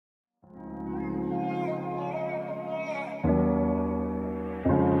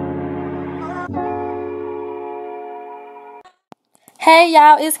Hey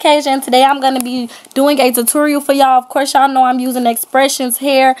y'all, it's Kasia, and today I'm going to be doing a tutorial for y'all. Of course, y'all know I'm using Expressions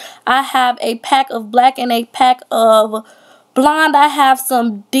hair. I have a pack of black and a pack of blonde. I have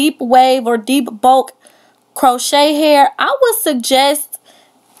some deep wave or deep bulk crochet hair. I would suggest,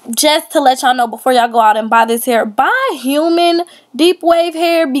 just to let y'all know before y'all go out and buy this hair, buy human deep wave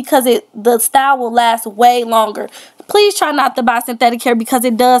hair because the style will last way longer. Please try not to buy synthetic hair because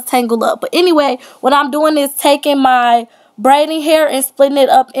it does tangle up. But anyway, what I'm doing is taking my braiding hair and splitting it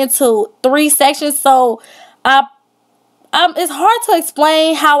up into 3 sections. So it's hard to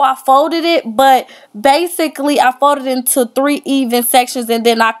explain how I folded it, but basically I folded it into 3 even sections and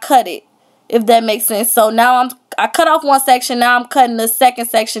then I cut it, if that makes sense. So now I cut off one section, now I'm cutting the second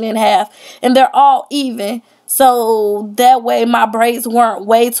section in half, and they're all even. So that way my braids weren't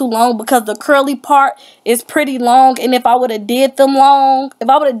way too long, because the curly part is pretty long, and if I would have did them long, if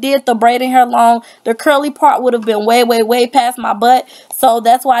I would have did the braiding hair long, the curly part would have been way past my butt. So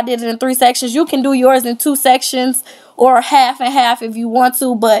that's why I did it in 3 sections. You can do yours in 2 sections or half and half if you want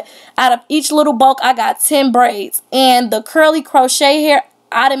to, but out of each little bulk I got 10 braids, and the curly crochet hair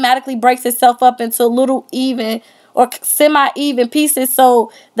automatically breaks itself up into little even or semi-even pieces.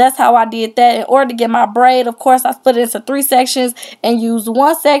 So that's how I did that. In order to get my braid, of course, I split it into 3 sections and used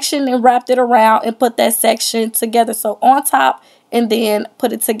one section and wrapped it around and put that section together, so on top, and then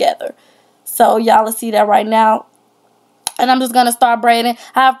put it together. So y'all will see that right now, and I'm just gonna start braiding.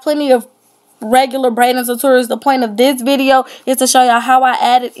 I have plenty of regular braiding tutorials. The point of this video is to show y'all how I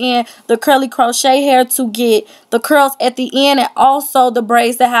added in the curly crochet hair to get the curls at the end, and also the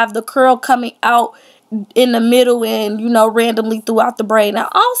braids that have the curl coming out in the middle and, you know, randomly throughout the braid. Now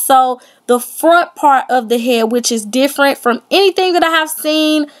also the front part of the head, which is different from anything that I have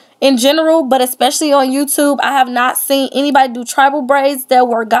seen in general, but especially on YouTube. I have not seen anybody do tribal braids that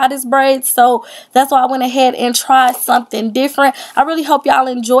were goddess braids, so that's why I went ahead and tried something different. I really hope y'all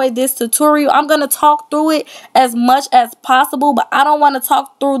enjoyed this tutorial. I'm going to talk through it as much as possible, but I don't want to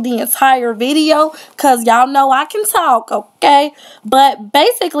talk through the entire video because y'all know I can talk, okay? But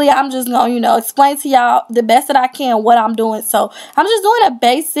basically I'm just going to, you know, explain to y'all the best that I can what I'm doing. So I'm just doing a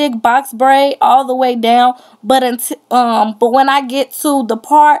basic box braid all the way down, but when I get to the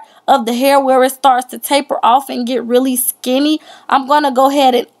part of the hair where it starts to taper off and get really skinny, I'm going to go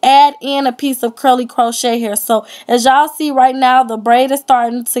ahead and add in a piece of curly crochet hair. So as y'all see right now, the braid is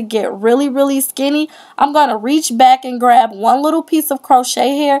starting to get really skinny. I'm going to reach back and grab one little piece of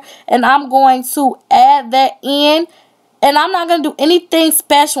crochet hair, and I'm going to add that in. And I'm not going to do anything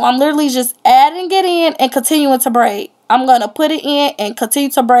special. I'm literally just adding it in and continuing to braid. I'm going to put it in and continue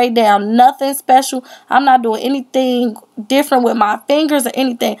to braid down. Nothing special. I'm not doing anything different with my fingers or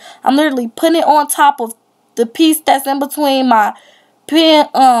anything. I'm literally putting it on top of the piece that's in between my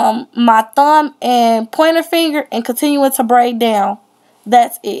my thumb and pointer finger and continuing to braid down.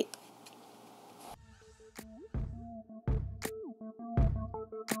 That's it.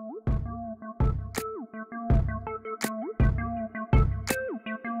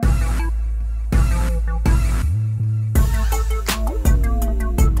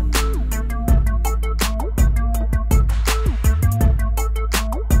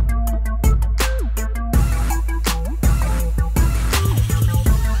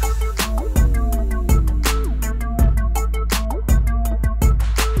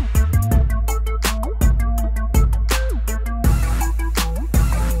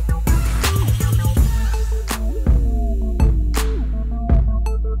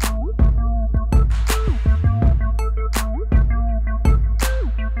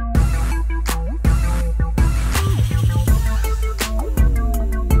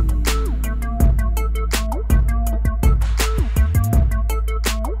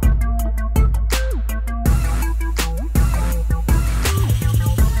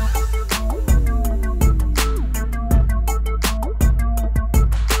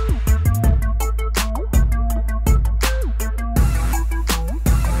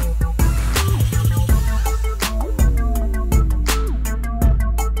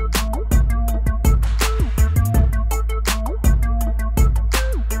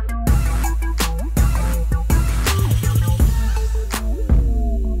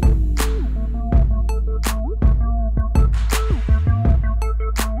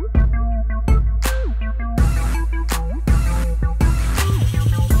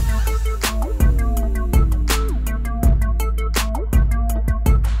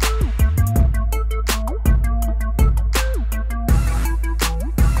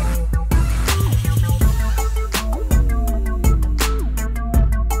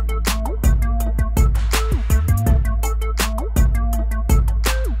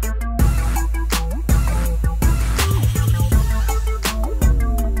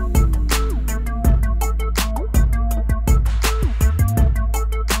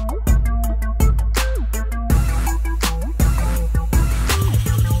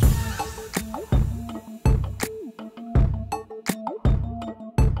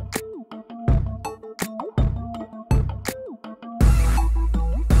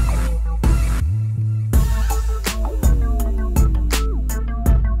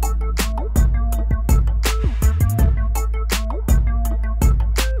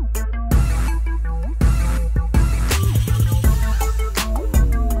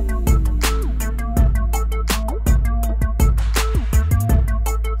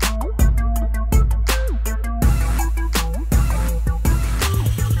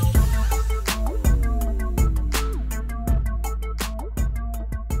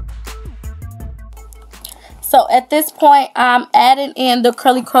 So at this point, I'm adding in the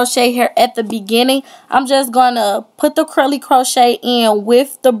curly crochet hair at the beginning. I'm just going to put the curly crochet in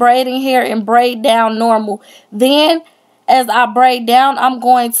with the braiding hair and braid down normal. Then as I braid down, I'm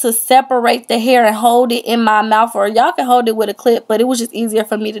going to separate the hair and hold it in my mouth, or y'all can hold it with a clip, but it was just easier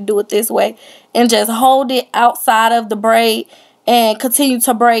for me to do it this way, and just hold it outside of the braid and continue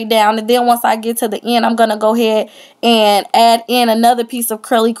to braid down. And then once I get to the end, I'm going to go ahead and add in another piece of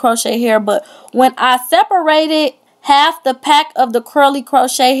curly crochet hair. But when I separated half the pack of the curly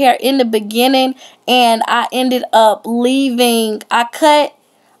crochet hair in the beginning, and I ended up leaving,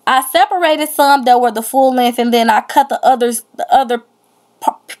 I separated some that were the full length, and then I cut the other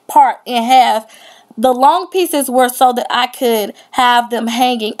part in half. The long pieces were so that I could have them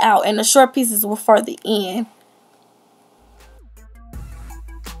hanging out, and the short pieces were for the end.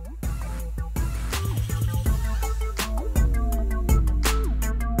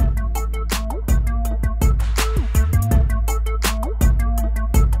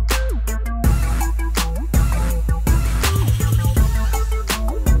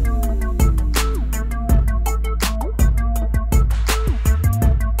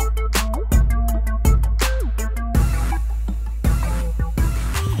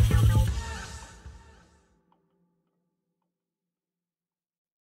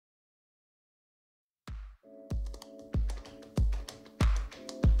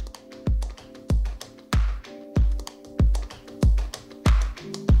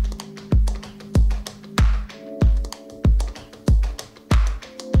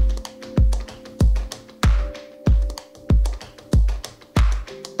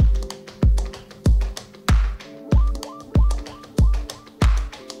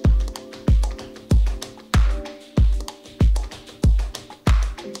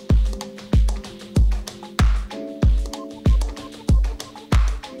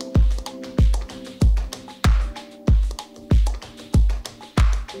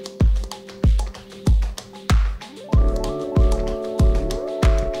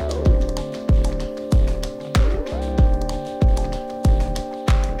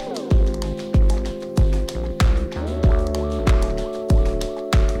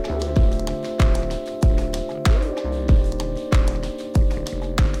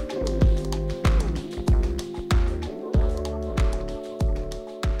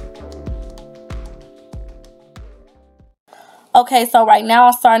 Okay, so right now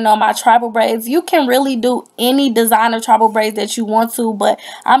I'm starting on my tribal braids. You can really do any designer tribal braids that you want to, but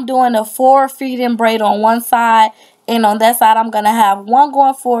I'm doing a 4 feeding braid on one side, and on that side I'm going to have 1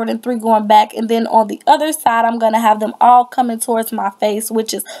 going forward and 3 going back, and then on the other side I'm going to have them all coming towards my face,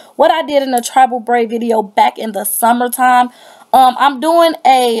 which is what I did in the tribal braid video back in the summertime. I'm doing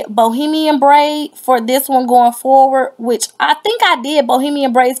a bohemian braid for this one going forward, which I think I did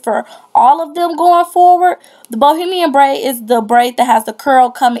bohemian braids for all of them going forward. The bohemian braid is the braid that has the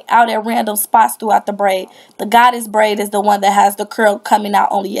curl coming out at random spots throughout the braid. The goddess braid is the one that has the curl coming out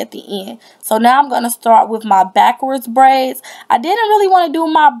only at the end. So now I'm going to start with my backwards braids. I didn't really want to do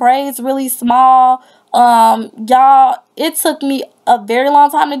my braids really small. Y'all, it took me a very long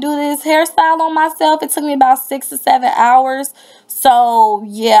time to do this hairstyle on myself. It took me about 6 to 7 hours. So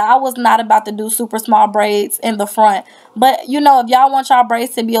yeah, I was not about to do super small braids in the front. But you know, if y'all want y'all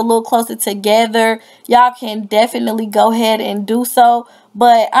braids to be a little closer together, y'all can definitely go ahead and do so.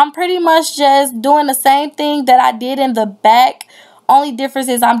 But I'm pretty much just doing the same thing that I did in the back. Only difference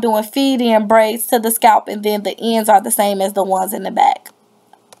is I'm doing feed-in braids to the scalp, and then the ends are the same as the ones in the back.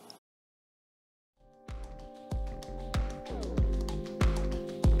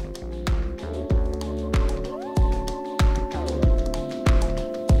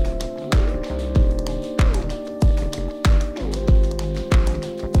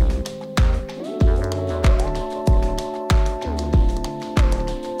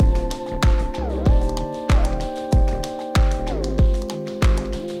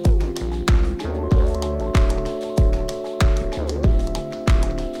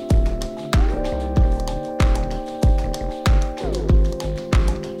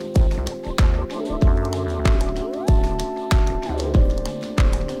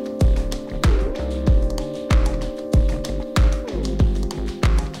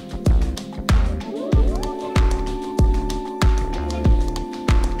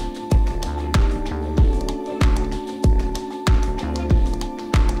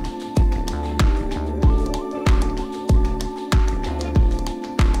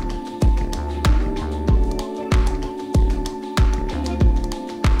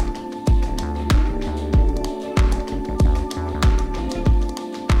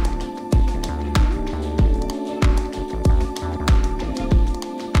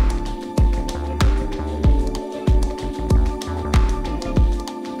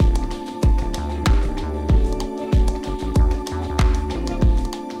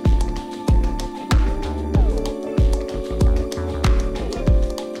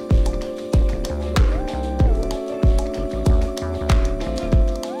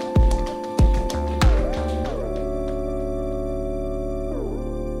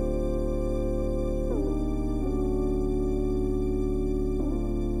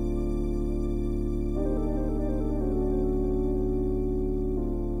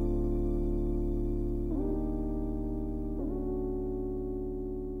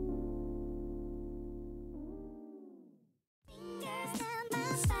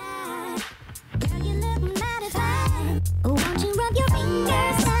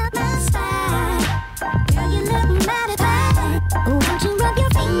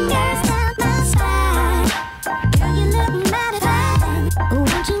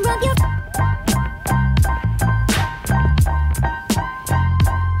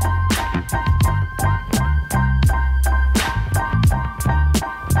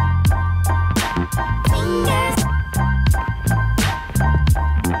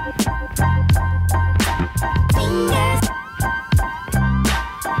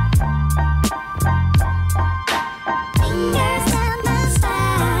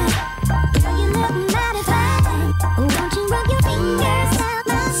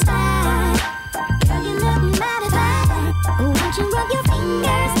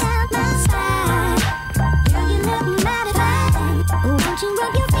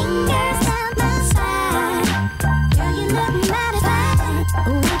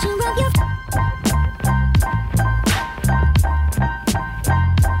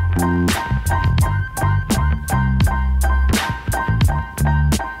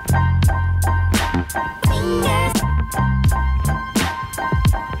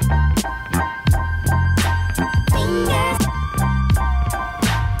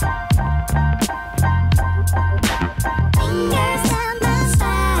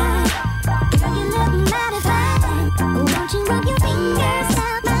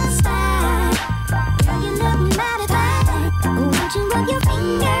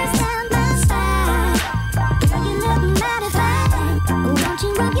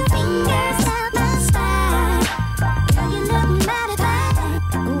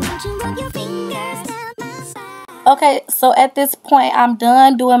 Okay, so at this point, I'm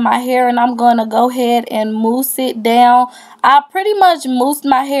done doing my hair, and I'm going to go ahead and mousse it down. I pretty much mousse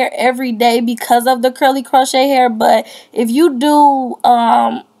my hair every day because of the curly crochet hair, but if you do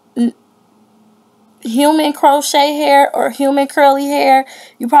human crochet hair or human curly hair,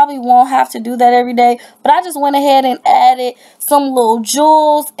 you probably won't have to do that every day. But I just went ahead and added some little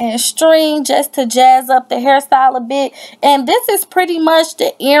jewels and string just to jazz up the hairstyle a bit, and this is pretty much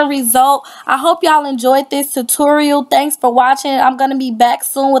the end result. I hope y'all enjoyed this tutorial. Thanks for watching. I'm gonna be back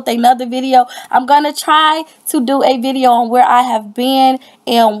soon with another video. I'm gonna try to do a video on where I have been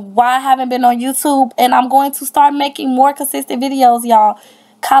and why I haven't been on YouTube, and I'm going to start making more consistent videos, y'all.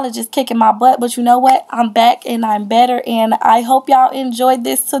 College is kicking my butt, but you know what? I'm back and I'm better, and I hope y'all enjoyed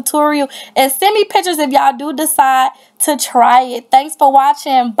this tutorial, and send me pictures if y'all do decide to try it. Thanks for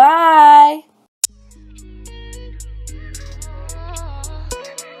watching. Bye.